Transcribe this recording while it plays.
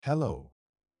Hello,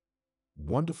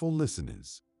 wonderful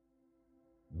listeners.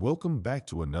 Welcome back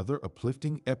to another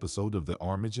uplifting episode of the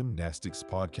Army Gymnastics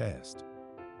Podcast.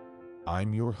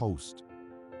 I'm your host,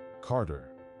 Carter,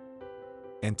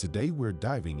 and today we're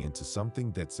diving into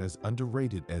something that's as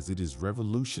underrated as it is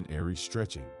revolutionary: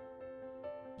 stretching.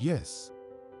 Yes,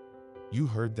 you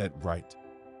heard that right.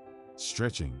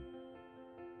 Stretching,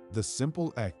 the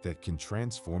simple act that can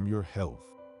transform your health,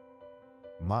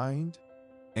 mind,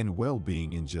 and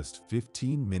well-being in just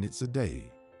 15 minutes a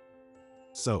day.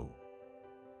 So,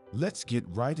 let's get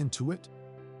right into it.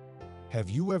 Have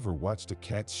you ever watched a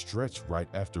cat stretch right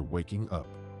after waking up?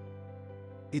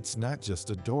 It's not just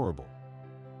adorable.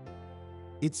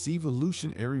 It's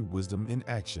evolutionary wisdom in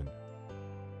action.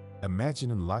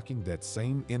 Imagine unlocking that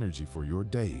same energy for your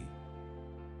day.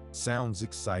 Sounds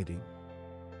exciting?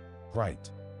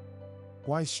 Right.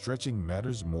 Why stretching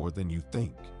matters more than you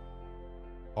think.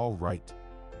 All right,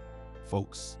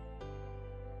 folks.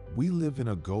 We live in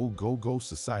a go, go, go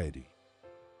society,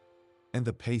 and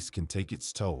the pace can take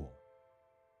its toll.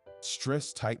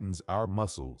 Stress tightens our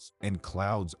muscles and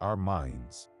clouds our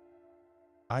minds.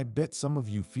 I bet some of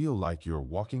you feel like you're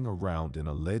walking around in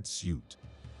a lead suit.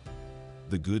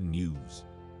 The good news: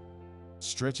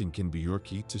 stretching can be your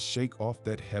key to shake off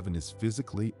that heaviness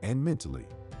physically and mentally.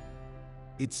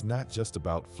 It's not just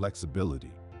about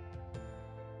flexibility.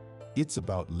 It's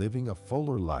about living a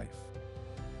fuller life.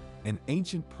 An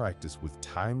ancient practice with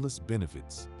timeless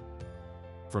benefits.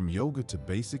 From yoga to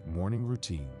basic morning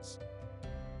routines,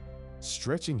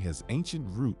 stretching has ancient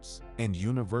roots and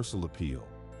universal appeal.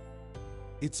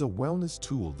 It's a wellness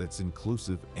tool that's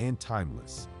inclusive and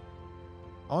timeless.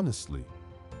 Honestly,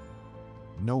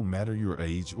 no matter your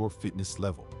age or fitness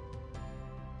level,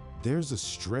 there's a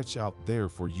stretch out there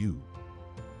for you.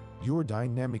 Your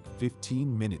dynamic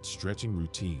 15-minute stretching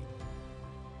routine.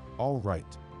 All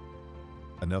right,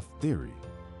 enough theory.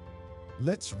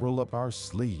 Let's roll up our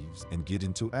sleeves and get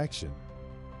into action.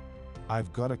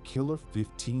 I've got a killer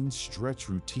 15 stretch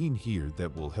routine here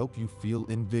that will help you feel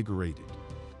invigorated,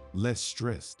 less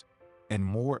stressed, and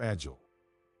more agile.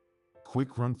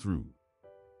 Quick run through.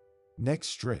 Neck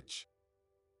stretch.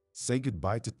 Say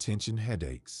goodbye to tension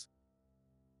headaches.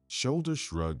 Shoulder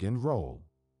shrug and roll.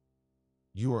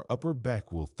 Your upper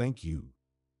back will thank you.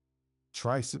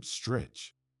 Tricep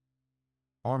stretch.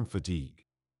 Arm fatigue.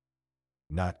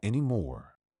 Not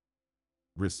anymore.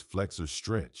 Wrist flexor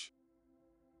stretch.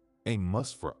 A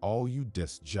must for all you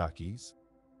desk jockeys.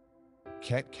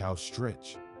 Cat-cow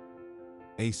stretch.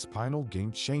 A spinal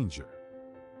game changer.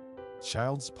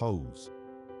 Child's pose.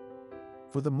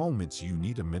 For the moments you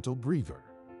need a mental breather.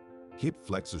 Hip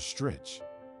flexor stretch.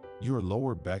 Your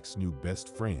lower back's new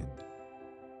best friend.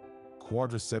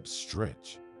 Quadriceps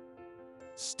stretch.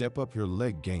 Step up your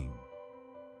leg game.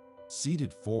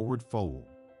 Seated forward fold.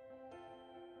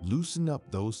 Loosen up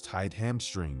those tight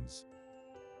hamstrings.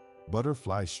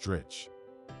 Butterfly stretch.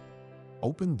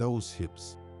 Open those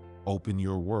hips. Open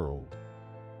your world.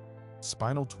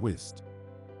 Spinal twist.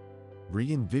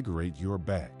 Reinvigorate your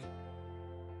back.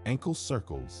 Ankle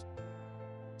circles.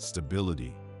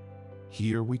 Stability.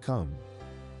 Here we come.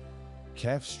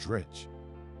 Calf stretch.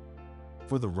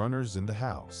 For the runners in the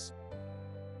house.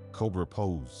 Cobra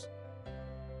pose.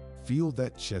 Feel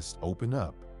that chest open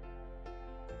up.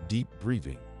 Deep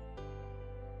breathing.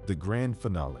 The grand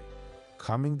finale.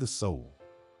 Calming the soul.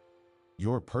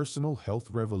 Your personal health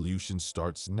revolution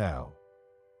starts now.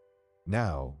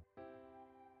 Now,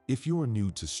 if you are new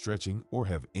to stretching or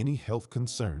have any health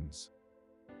concerns,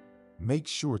 make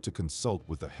sure to consult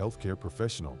with a healthcare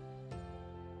professional.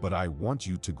 But I want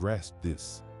you to grasp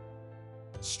this.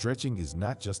 Stretching is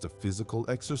not just a physical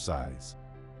exercise.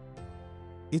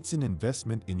 It's an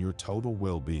investment in your total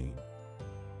well-being.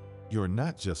 You're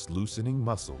not just loosening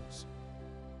muscles.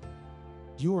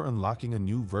 You are unlocking a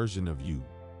new version of you.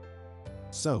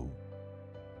 So,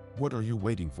 what are you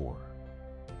waiting for?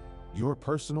 Your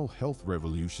personal health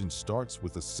revolution starts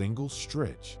with a single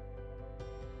stretch.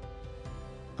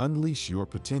 Unleash your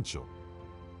potential.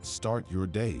 Start your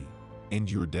day,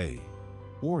 end your day,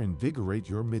 or invigorate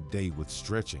your midday with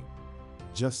stretching.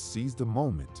 Just seize the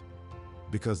moment,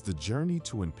 because the journey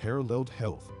to unparalleled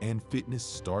health and fitness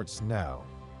starts now.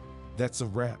 That's a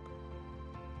wrap,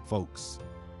 folks.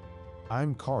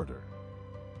 I'm Carter,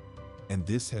 and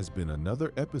this has been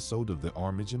another episode of the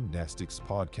Army Gymnastics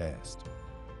Podcast.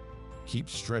 Keep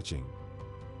stretching,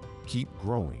 keep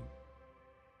growing,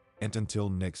 and until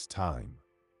next time,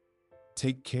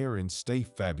 take care and stay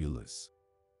fabulous.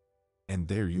 And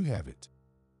there you have it.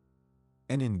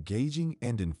 An engaging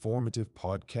and informative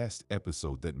podcast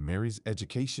episode that marries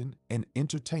education and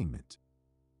entertainment.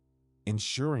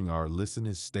 ensuring our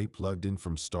listeners stay plugged in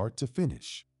from start to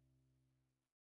finish.